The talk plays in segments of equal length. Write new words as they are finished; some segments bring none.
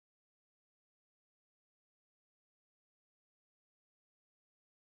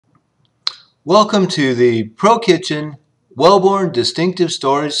Welcome to the ProKitchen Wellborn Distinctive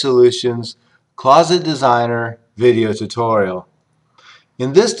Storage Solutions Closet Designer video tutorial.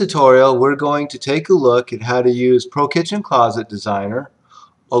 In this tutorial, we're going to take a look at how to use ProKitchen Closet Designer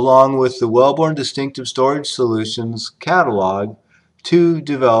along with the Wellborn Distinctive Storage Solutions catalog to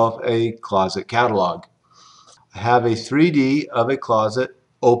develop a closet catalog. I have a 3D of a closet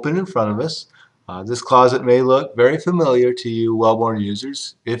open in front of us. This closet may look very familiar to you Wellborn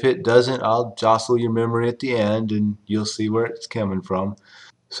users. If it doesn't, I'll jostle your memory at the end and you'll see where it's coming from.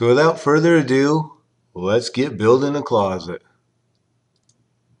 So without further ado, let's get building a closet.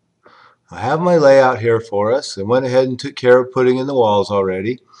 I have my layout here for us. I went ahead and took care of putting in the walls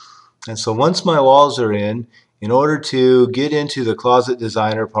already. And so once my walls are in order to get into the closet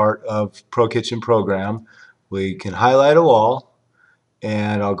designer part of ProKitchen program, we can highlight a wall.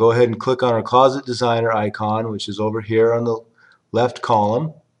 And I'll go ahead and click on our closet designer icon, which is over here on the left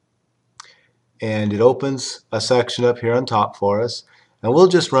column, and it opens a section up here on top for us, and we'll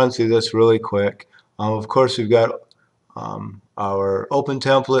just run through this really quick. Of course, we've got our open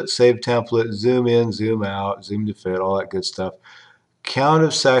template, save template, zoom in, zoom out, zoom to fit, all that good stuff. Count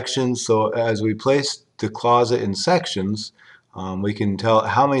of sections, so as we place the closet in sections, we can tell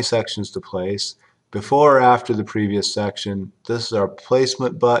how many sections to place before or after the previous section. This is our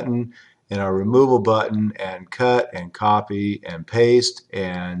placement button and our removal button, and cut and copy and paste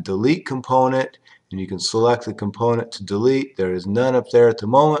and delete component, and you can select the component to delete. There is none up there at the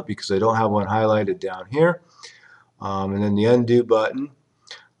moment because I don't have one highlighted down here. And then the undo button.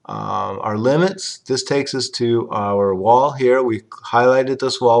 Our limits, this takes us to our wall here. We highlighted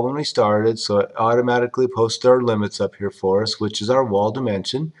this wall when we started, so it automatically posts our limits up here for us, which is our wall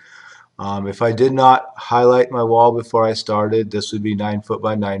dimension. If I did not highlight my wall before I started, this would be 9 foot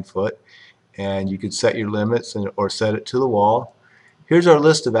by 9 foot, and you could set your limits or set it to the wall. Here's our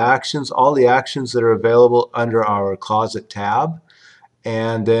list of actions, all the actions that are available under our closet tab,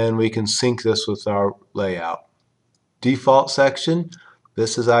 and then we can sync this with our layout. Default section,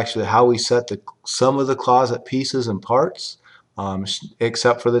 this is actually how we set some of the closet pieces and parts,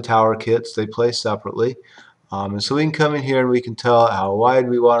 except for the tower kits, they play separately. And so we can come in here and we can tell how wide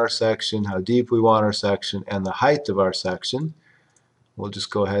we want our section, how deep we want our section, and the height of our section. We'll just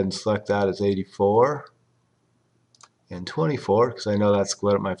go ahead and select that as 84 and 24 because I know that's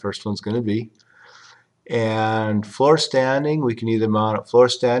what my first one's going to be. And floor standing, we can either mount it floor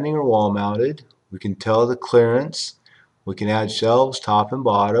standing or wall mounted. We can tell the clearance. We can add shelves top and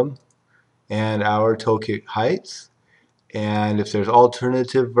bottom, and our toe kick heights. And if there's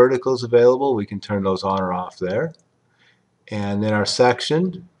alternative verticals available, we can turn those on or off there. And then our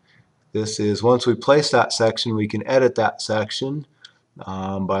section, this is once we place that section, we can edit that section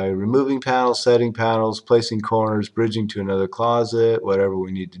by removing panels, setting panels, placing corners, bridging to another closet, whatever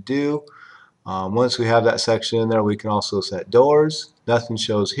we need to do. Once we have that section in there, we can also set doors. Nothing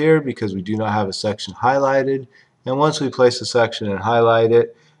shows here because we do not have a section highlighted. And once we place a section and highlight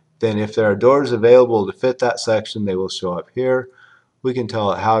it, then if there are doors available to fit that section, they will show up here. We can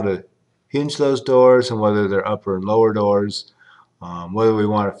tell it how to hinge those doors and whether they're upper and lower doors, whether we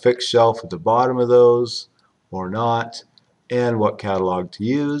want a fixed shelf at the bottom of those or not, and what catalog to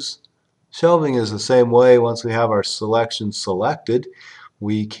use. Shelving is the same way. Once we have our selection selected,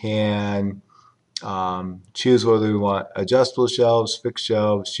 we can choose whether we want adjustable shelves, fixed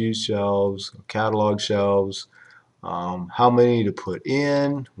shelves, shoe shelves, catalog shelves, how many to put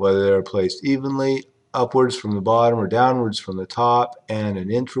in, whether they're placed evenly upwards from the bottom or downwards from the top, and an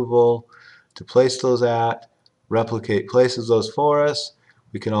interval to place those at. Replicate places those for us.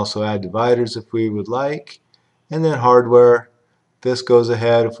 We can also add dividers if we would like. And then hardware, this goes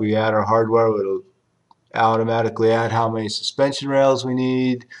ahead. If we add our hardware, it'll automatically add how many suspension rails we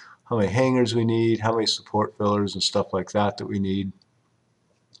need, how many hangers we need, how many support fillers and stuff like that that we need.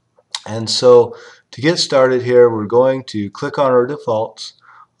 And so to get started here, we're going to click on our defaults.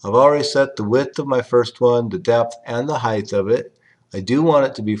 I've already set the width of my first one, the depth, and the height of it. I do want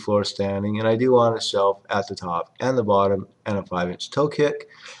it to be floor standing, and I do want a shelf at the top and the bottom and a 5-inch toe kick.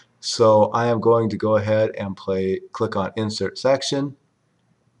 So I am going to go ahead and click on Insert Section,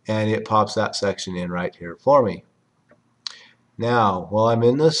 and it pops that section in right here for me. Now, while I'm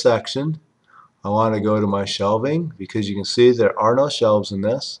in this section, I want to go to my shelving because you can see there are no shelves in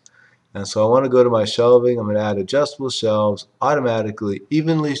this. And so I want to go to my shelving. I'm going to add adjustable shelves, automatically,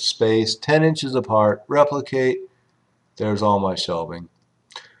 evenly spaced, 10 inches apart, replicate. There's all my shelving.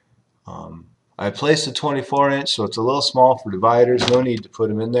 I placed a 24-inch, so it's a little small for dividers. No need to put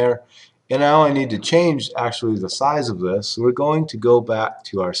them in there. And now I need to change actually the size of this. So we're going to go back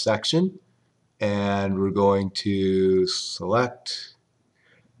to our section, and we're going to select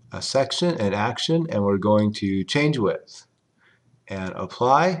a section, an action, and we're going to change width and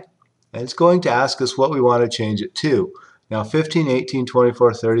apply. And it's going to ask us what we want to change it to. Now 15, 18,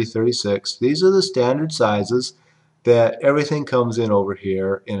 24, 30, 36, these are the standard sizes that everything comes in over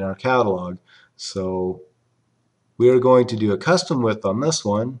here in our catalog. So we are going to do a custom width on this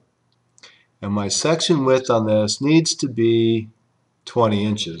one, and my section width on this needs to be 20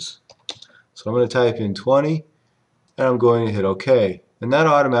 inches. So I'm going to type in 20 and I'm going to hit OK. And that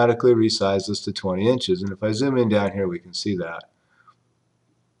automatically resizes to 20 inches. And if I zoom in down here, we can see that.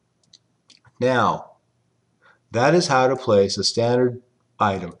 Now, that is how to place a standard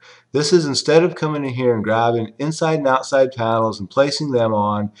item. This is instead of coming in here and grabbing inside and outside panels and placing them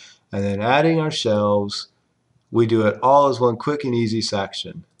on and then adding our shelves, we do it all as one quick and easy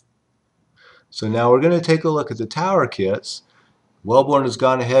section. So now we're going to take a look at the tower kits. Wellborn has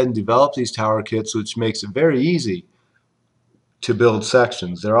gone ahead and developed these tower kits, which makes it very easy to build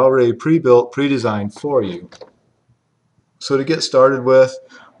sections. They're already pre-built, pre-designed for you. So to get started with,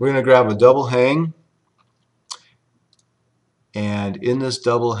 we're going to grab a double hang, and in this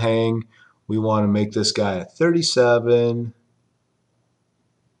double hang we want to make this guy a 37,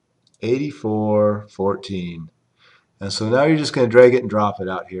 84, 14. And so now you're just going to drag it and drop it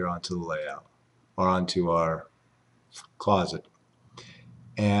out here onto the layout or onto our closet.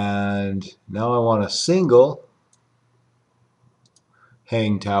 And now I want a single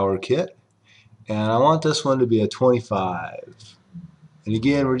hang tower kit, and I want this one to be a 25. And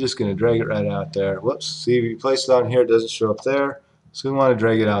again, we're just going to drag it right out there. Whoops, see, if you place it on here, it doesn't show up there. So we want to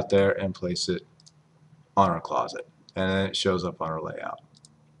drag it out there and place it on our closet. And then it shows up on our layout.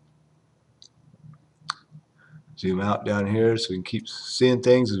 Zoom out down here so we can keep seeing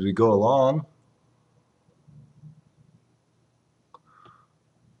things as we go along.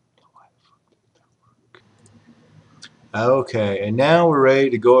 Okay, and now we're ready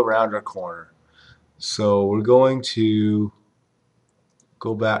to go around our corner. So we're going to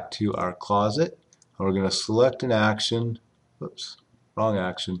go back to our closet, and we're going to select an action. Whoops, wrong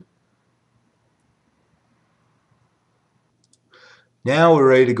action. Now we're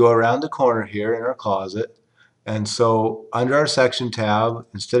ready to go around the corner here in our closet. And so under our section tab,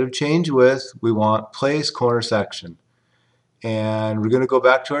 instead of change width, we want place corner section. And we're going to go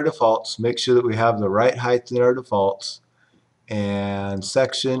back to our defaults, make sure that we have the right height in our defaults, and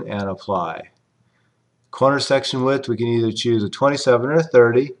section and apply. Corner section width, we can either choose a 27 or a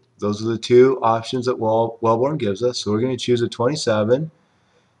 30. Those are the two options that Wellborn gives us. So we're going to choose a 27.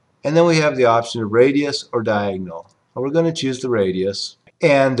 And then we have the option of radius or diagonal. And we're going to choose the radius.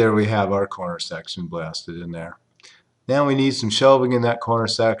 And there we have our corner section blasted in there. Now we need some shelving in that corner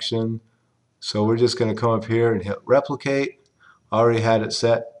section. So we're just going to come up here and hit replicate. I already had it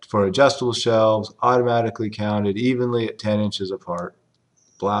set for adjustable shelves, automatically counted evenly at 10 inches apart.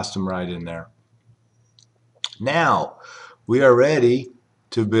 Blast them right in there. Now we are ready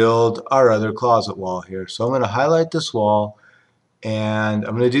to build our other closet wall here. So I'm going to highlight this wall, and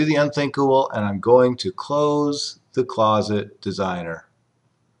I'm going to do the unthinkable, and I'm going to close the closet designer.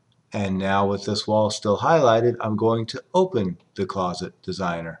 And now with this wall still highlighted, I'm going to open the closet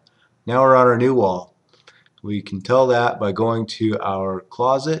designer. Now we're on our new wall. We can tell that by going to our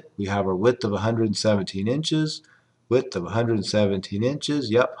closet. We have our width of 117 inches, width of 117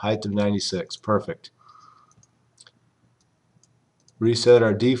 inches, yep, height of 96, perfect. Reset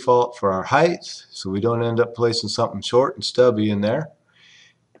our default for our height so we don't end up placing something short and stubby in there.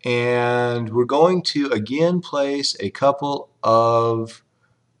 And we're going to again place a couple of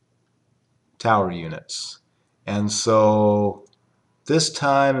tower units. And so this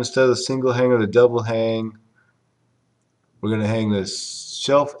time, instead of the single hang or the double hang, we're going to hang this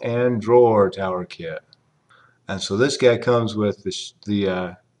shelf and drawer tower kit. And so this guy comes with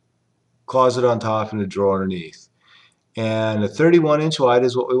the closet on top and a drawer underneath. And a 31-inch wide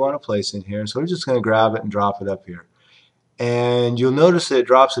is what we want to place in here. So we're just going to grab it and drop it up here. And you'll notice that it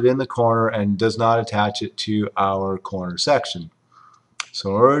drops it in the corner and does not attach it to our corner section. So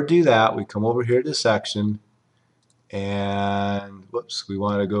in order to do that, we come over here to section, and whoops, we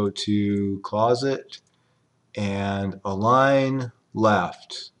want to go to closet and align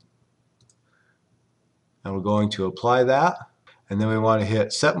left. And we're going to apply that. And then we want to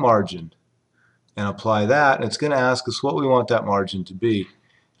hit set margin and apply that, and it's going to ask us what we want that margin to be.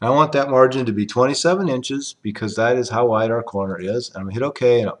 And I want that margin to be 27 inches because that is how wide our corner is. And I'm going to hit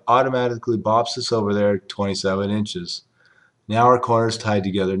OK, and it automatically bops us over there 27 inches. Now our corner is tied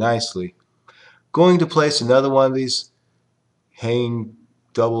together nicely. Going to place another one of these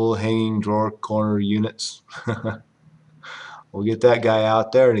double hanging drawer corner units. We'll get that guy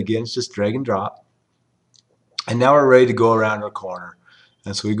out there, and again, it's just drag and drop. And now we're ready to go around our corner.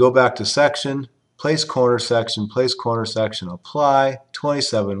 And so we go back to section, place corner section, apply,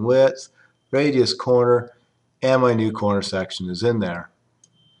 27 width, radius corner, and my new corner section is in there.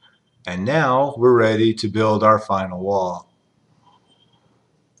 And now we're ready to build our final wall.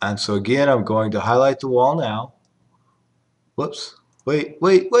 And so again, I'm going to highlight the wall now. Whoops. Wait.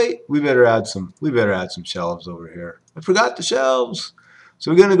 We better add some shelves over here. I forgot the shelves.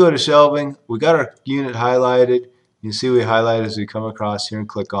 So we're going to go to shelving. We got our unit highlighted. You can see we highlight as we come across here and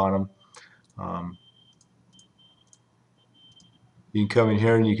click on them. You can come in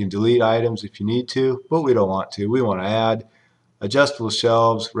here and you can delete items if you need to, but we don't want to. We want to add adjustable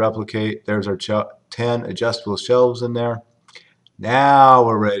shelves, replicate. There's our 10 adjustable shelves in there. Now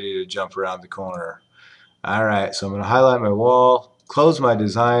we're ready to jump around the corner. All right, so I'm going to highlight my wall, close my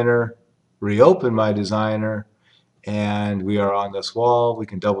designer, reopen my designer, and we are on this wall. We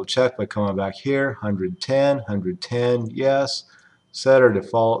can double check by coming back here, 110, yes. Set our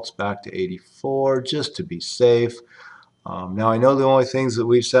defaults back to 84 just to be safe. Now I know the only things that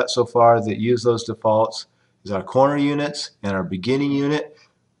we've set so far that use those defaults is our corner units and our beginning unit.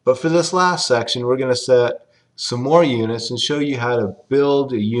 But for this last section, we're going to set some more units and show you how to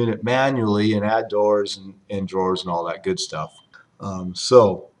build a unit manually and add doors and drawers and all that good stuff.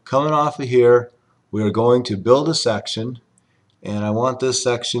 So coming off of here, we are going to build a section, and I want this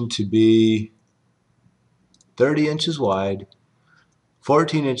section to be 30 inches wide,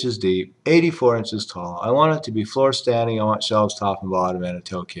 14 inches deep, 84 inches tall. I want it to be floor standing. I want shelves top and bottom and a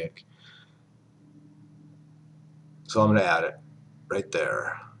toe kick. So I'm going to add it right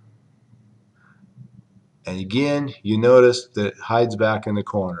there. And again, you notice that it hides back in the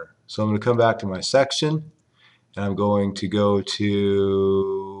corner. So I'm going to come back to my section, and I'm going to go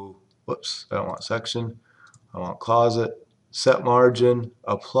to, whoops, I don't want section. I want closet, set margin,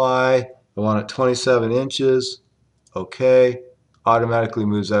 apply. I want it 27 inches. Okay. Automatically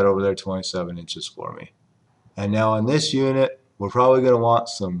moves that over there 27 inches for me. And now on this unit, we're probably going to want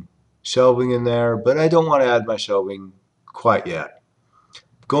some shelving in there, but I don't want to add my shelving quite yet.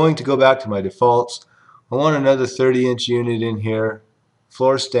 I'm going to go back to my defaults. I want another 30-inch unit in here,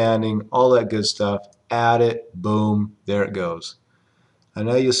 floor standing, all that good stuff. Add it, boom, there it goes. And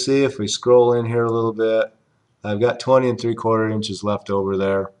now you'll see if we scroll in here a little bit, I've got 20 3/4 inches left over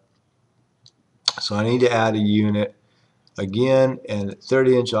there. So I need to add a unit again, and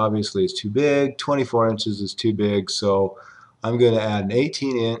 30-inch obviously is too big, 24 inches is too big, so I'm going to add an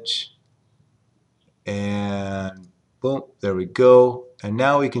 18-inch, and boom, there we go. And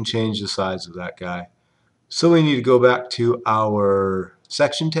now we can change the size of that guy. So we need to go back to our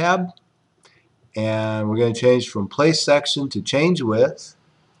section tab, and we're going to change from place section to change width,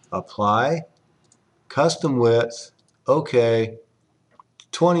 apply, custom width, okay,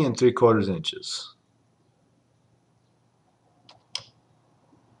 20 3/4 inches.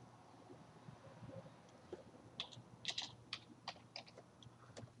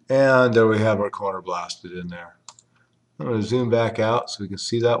 And there we have our corner blasted in there. I'm going to zoom back out so we can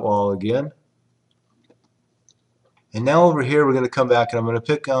see that wall again. And now over here we're going to come back and I'm going to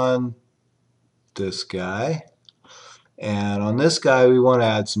pick on this guy. And on this guy we want to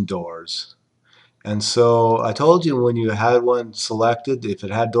add some doors. And so I told you when you had one selected, if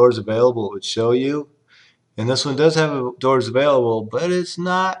it had doors available, it would show you. And this one does have doors available, but it's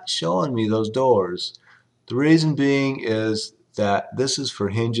not showing me those doors. The reason being is that this is for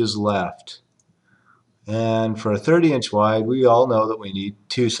hinges left. And for a 30-inch wide, we all know that we need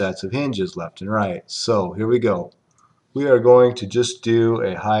 2 sets of hinges left and right. So here we go. We are going to just do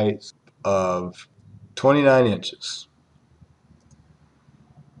a height of 29 inches.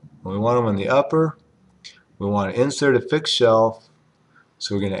 We want them on the upper. We want to insert a fixed shelf,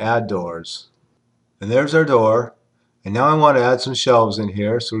 so we're going to add doors. And there's our door. And now I want to add some shelves in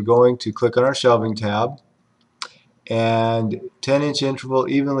here, so we're going to click on our shelving tab. And 10-inch interval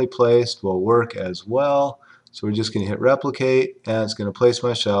evenly placed will work as well. So we're just going to hit replicate, and it's going to place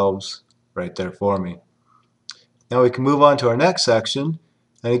my shelves right there for me. Now we can move on to our next section,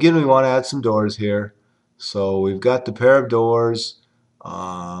 and again we want to add some doors here. So we've got the pair of doors.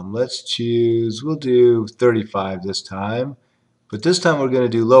 Let's choose, we'll do 35 this time, but this time we're going to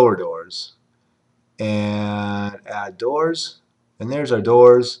do lower doors. And add doors, and there's our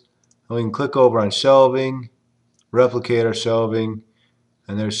doors. And we can click over on shelving, replicate our shelving,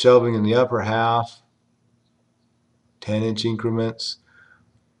 and there's shelving in the upper half, 10-inch increments.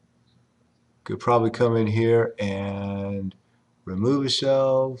 Could probably come in here and remove a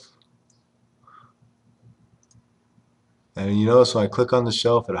shelf. And you notice when I click on the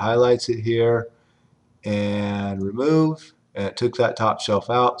shelf, it highlights it here, and remove, and it took that top shelf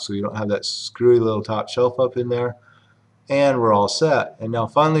out, so you don't have that screwy little top shelf up in there. and we're all set. And now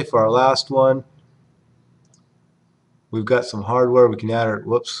finally for our last one, we've got some hardware. We can add our,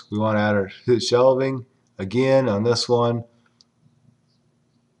 we want to add our shelving again on this one.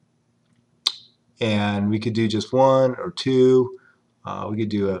 And we could do just one or two. We could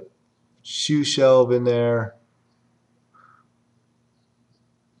do a shoe shelf in there.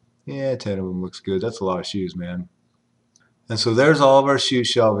 Yeah, 10 of them looks good. That's a lot of shoes, man. And so there's all of our shoe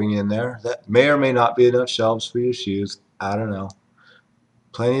shelving in there. That may or may not be enough shelves for your shoes. I don't know.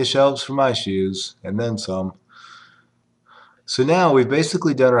 Plenty of shelves for my shoes, and then some. So now we've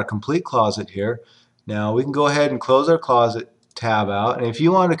basically done our complete closet here. Now we can go ahead and close our closet tab out. And if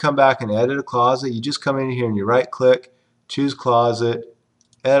you want to come back and edit a closet, you just come in here and you right click, choose closet,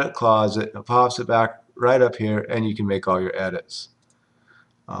 edit closet. It pops it back right up here and you can make all your edits.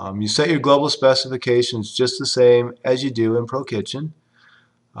 You set your global specifications just the same as you do in ProKitchen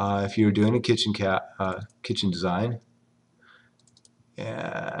if you were doing a kitchen design.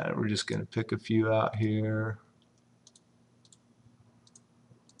 And we're just going to pick a few out here.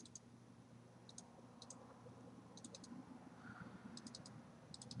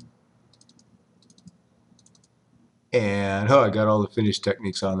 And oh, I got all the finish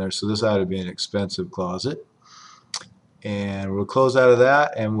techniques on there, so this ought to be an expensive closet. And we'll close out of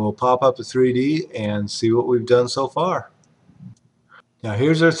that and we'll pop up a 3D and see what we've done so far. Now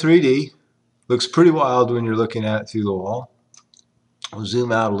here's our 3D. Looks pretty wild when you're looking at it through the wall. We'll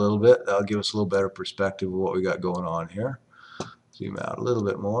zoom out a little bit. That'll give us a little better perspective of what we got going on here. Zoom out a little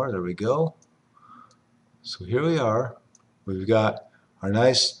bit more. There we go. So here we are. We've got our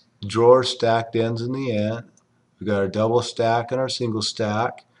nice drawer stacked ends in the end. We've got our double stack and our single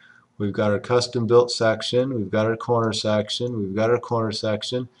stack. We've got our custom built section. We've got our corner section. We've got our corner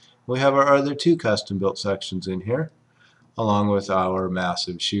section. We have our other two custom built sections in here, along with our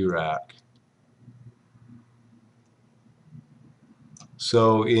massive shoe rack.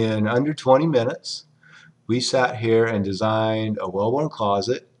 So in under 20 minutes, we sat here and designed a Wellborn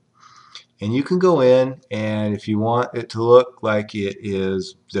closet. And you can go in, and if you want it to look like it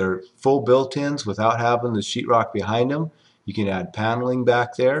is, they're full built-ins without having the sheetrock behind them, you can add paneling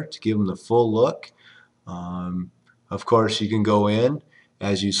back there to give them the full look. Of course, you can go in,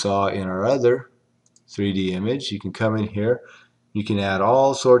 as you saw in our other 3D image, you can come in here, you can add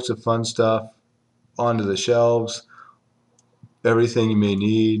all sorts of fun stuff onto the shelves, everything you may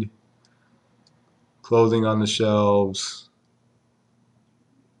need, clothing on the shelves,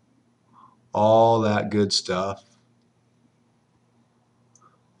 all that good stuff,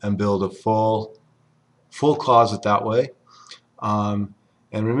 and build a full closet that way. And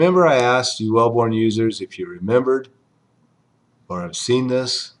remember, I asked you Wellborn users if you remembered or have seen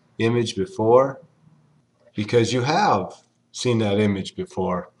this image before, because you have seen that image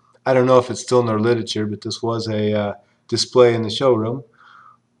before. I don't know if it's still in their literature, but this was a display in the showroom.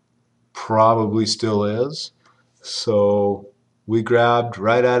 Probably still is. So we grabbed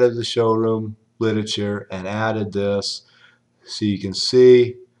right out of the showroom literature and added this, so you can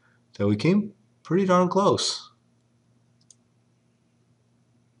see that we came pretty darn close.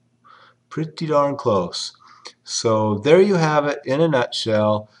 Pretty darn close. So there you have it in a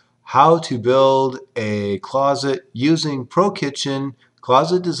nutshell, how to build a closet using ProKitchen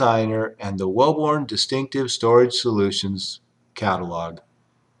Closet Designer and the Wellborn Distinctive Storage Solutions catalog.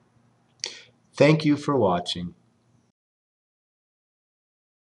 Thank you for watching.